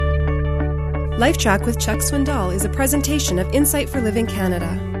LifeTrac with Chuck Swindoll is a presentation of Insight for Living Canada.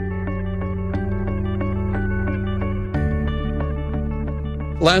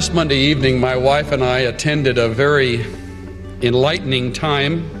 Last Monday evening, my wife and I attended a very enlightening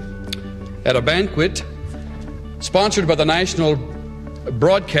time at a banquet sponsored by the National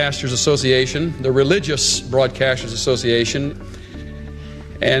Broadcasters Association, the Religious Broadcasters Association,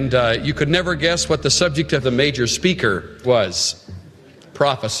 and you could never guess what the subject of the major speaker was.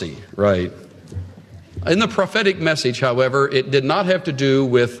 Prophecy, right. In the prophetic message, however, it did not have to do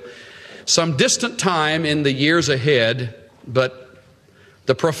with some distant time in the years ahead, but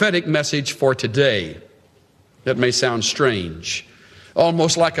the prophetic message for today. That may sound strange,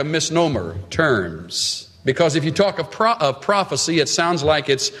 almost like a misnomer terms, because if you talk of prophecy, it sounds like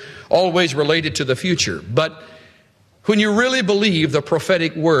it's always related to the future. But when you really believe the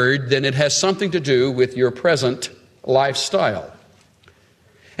prophetic word, then it has something to do with your present lifestyle.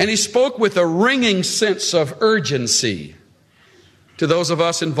 And he spoke with a ringing sense of urgency to those of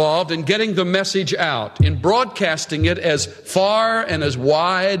us involved in getting the message out, in broadcasting it as far and as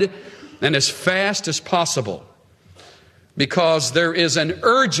wide and as fast as possible, because there is an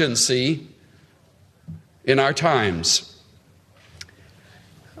urgency in our times.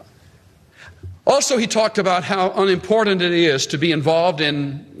 Also, he talked about how unimportant it is to be involved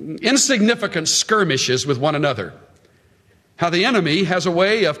in insignificant skirmishes with one another. How the enemy has a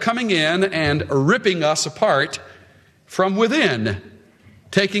way of coming in and ripping us apart from within,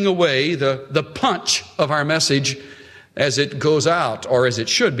 taking away the punch of our message as it goes out, or as it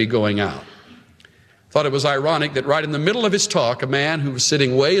should be going out. Thought it was ironic that right in the middle of his talk, a man who was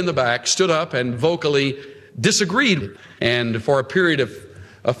sitting way in the back stood up and vocally disagreed. And for a period of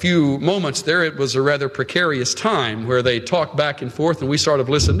a few moments there, it was a rather precarious time where they talked back and forth and we sort of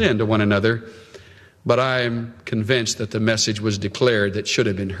listened in to one another. But I'm convinced that the message was declared that should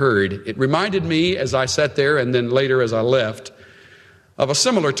have been heard. It reminded me, as I sat there and then later as I left, of a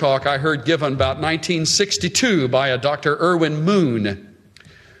similar talk I heard given about 1962 by a Dr. Irwin Moon,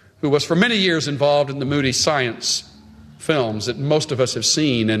 who was for many years involved in the Moody science films that most of us have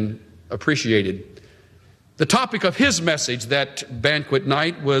seen and appreciated. The topic of his message that banquet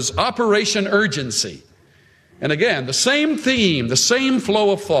night was Operation Urgency. And again, the same theme, the same flow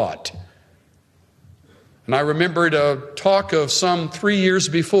of thought. And I remembered a talk of some 3 years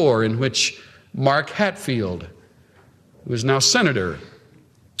before in which Mark Hatfield, who is now senator,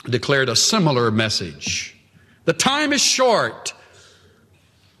 declared a similar message. The time is short.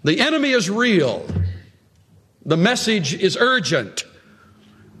 The enemy is real. The message is urgent.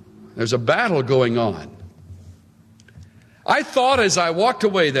 There's a battle going on. I thought as I walked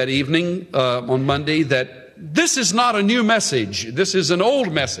away that evening on Monday that this is not a new message. This is an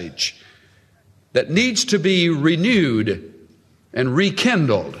old message that needs to be renewed and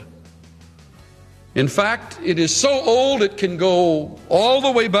rekindled. In fact, it is so old it can go all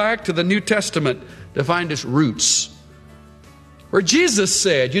the way back to the New Testament to find its roots. Where Jesus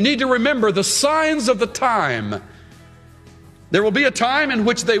said, you need to remember the signs of the time. There will be a time in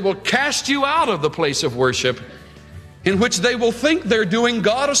which they will cast you out of the place of worship, in which they will think they're doing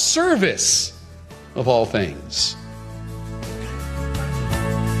God a service of all things.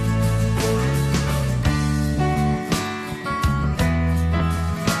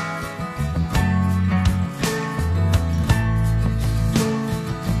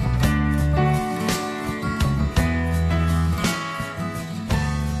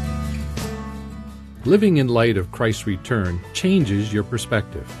 Living in light of Christ's return changes your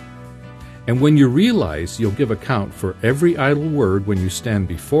perspective. And when you realize you'll give account for every idle word when you stand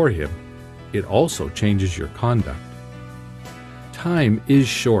before Him, it also changes your conduct. Time is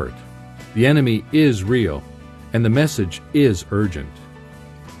short, the enemy is real, and the message is urgent.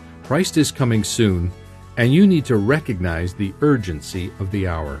 Christ is coming soon, and you need to recognize the urgency of the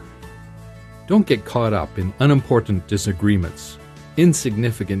hour. Don't get caught up in unimportant disagreements,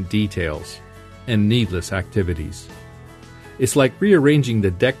 insignificant details, and needless activities. It's like rearranging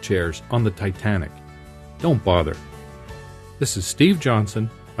the deck chairs on the Titanic. Don't bother. This is Steve Johnson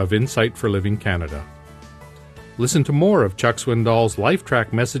of Insight for Living Canada. Listen to more of Chuck Swindoll's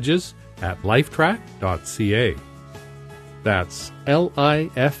LifeTrac messages at lifetrac.ca. That's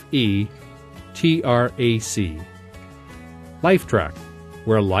LifeTrac. LifeTrac,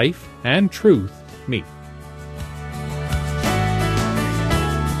 where life and truth meet.